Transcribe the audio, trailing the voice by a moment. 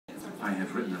I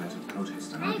have written a letter of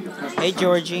protest, and I'll be the first. Hey,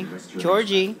 Georgie.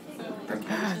 Georgie.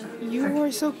 You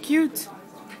are so cute.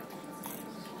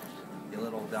 You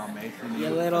little Dalmatian. You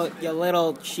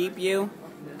little sheep, you.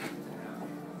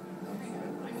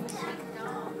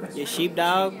 You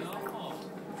sheepdog.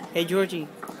 Hey, Georgie.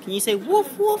 Can you say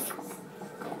woof woof?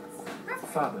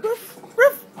 Father, Woof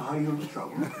woof. are you in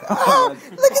trouble? Oh,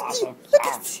 look at you!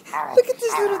 Look at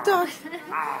this little dog.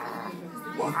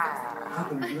 What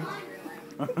happened here?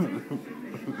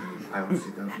 I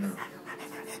honestly don't know.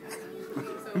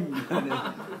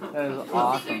 That is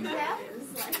awesome.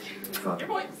 Father,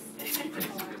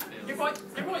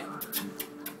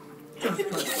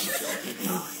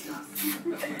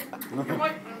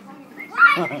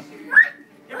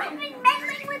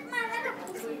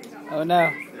 Oh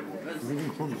no.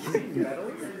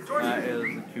 That is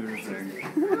the cutest thing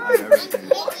I've ever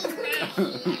seen.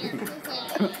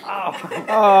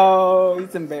 Oh,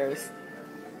 he's embarrassed.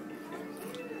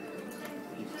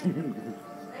 I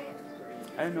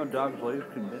didn't know dogs' legs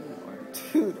could bend that way.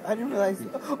 Dude, I didn't realize.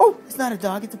 Oh, it's not a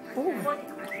dog, it's a boy.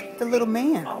 It's a little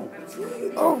man. Oh.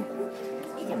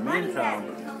 It's a man child.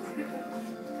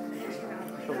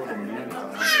 It's a little man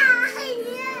child.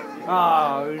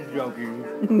 Oh, he's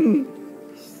joking.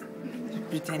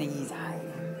 Pretending he's high.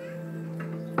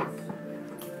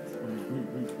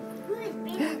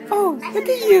 Oh, look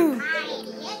at you.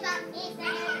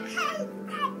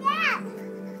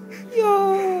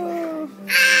 Yo.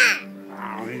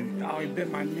 Oh, he bit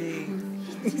my knee.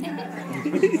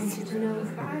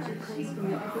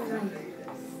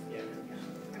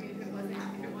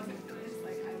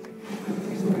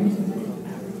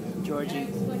 Georgie.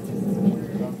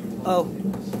 Oh.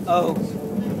 Oh.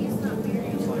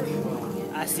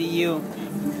 I see you.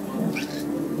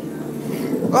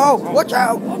 Oh, watch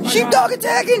out! Sheepdog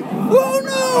attacking! Oh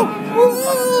no!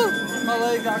 Whoa. My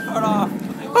leg got cut off.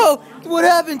 Oh, what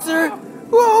happened, sir?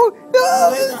 Whoa!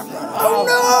 No! Oh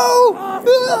no!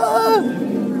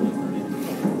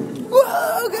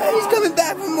 Whoa, okay, he's coming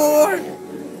back for more!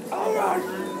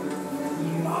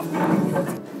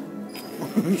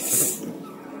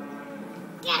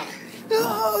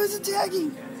 Oh, he's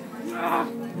attacking!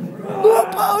 Oh,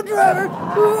 power driver!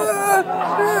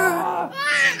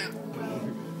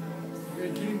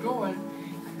 Keep going.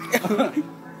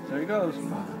 There he goes.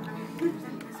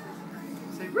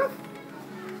 say roof.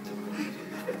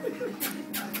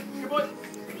 Good boy.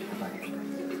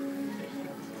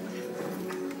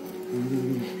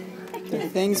 The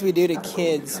things we do to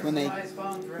kids when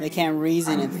they can't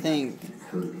reason and think.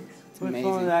 It's What's amazing.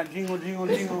 wrong with that? Jingle, jingle,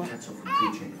 jingle.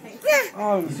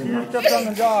 Oh, you stepped on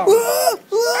the dog. Whoa!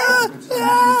 Whoa!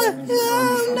 Ah!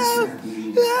 Oh no!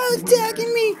 Oh, it's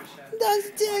attacking me! The dog's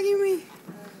attacking me!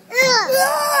 Ah!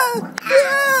 Ah!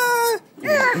 Ah!